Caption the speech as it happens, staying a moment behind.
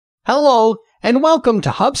Hello, and welcome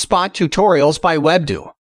to HubSpot Tutorials by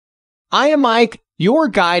Webdo. I am Mike, your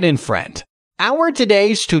guide and friend. Our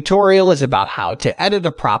today's tutorial is about how to edit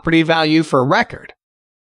a property value for a record.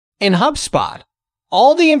 In HubSpot,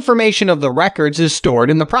 all the information of the records is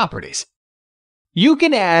stored in the properties. You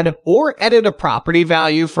can add or edit a property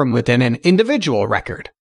value from within an individual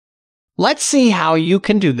record. Let's see how you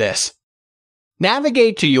can do this.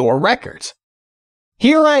 Navigate to your records.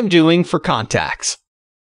 Here I'm doing for contacts.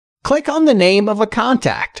 Click on the name of a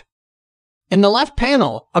contact. In the left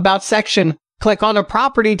panel, About section, click on a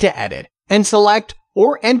property to edit and select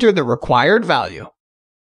or enter the required value.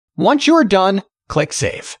 Once you're done, click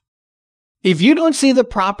Save. If you don't see the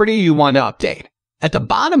property you want to update, at the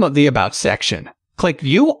bottom of the About section, click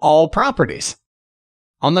View All Properties.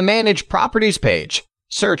 On the Manage Properties page,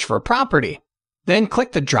 search for Property, then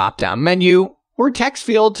click the drop-down menu or text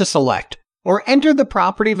field to select or enter the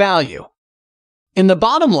property value. In the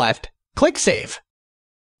bottom left, click Save.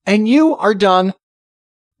 And you are done.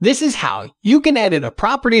 This is how you can edit a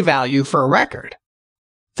property value for a record.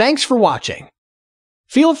 Thanks for watching.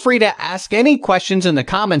 Feel free to ask any questions in the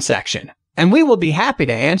comment section, and we will be happy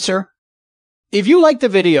to answer. If you liked the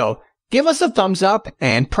video, give us a thumbs up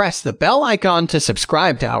and press the bell icon to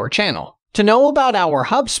subscribe to our channel. To know about our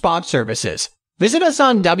HubSpot services, visit us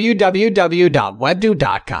on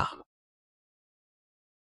www.webdo.com.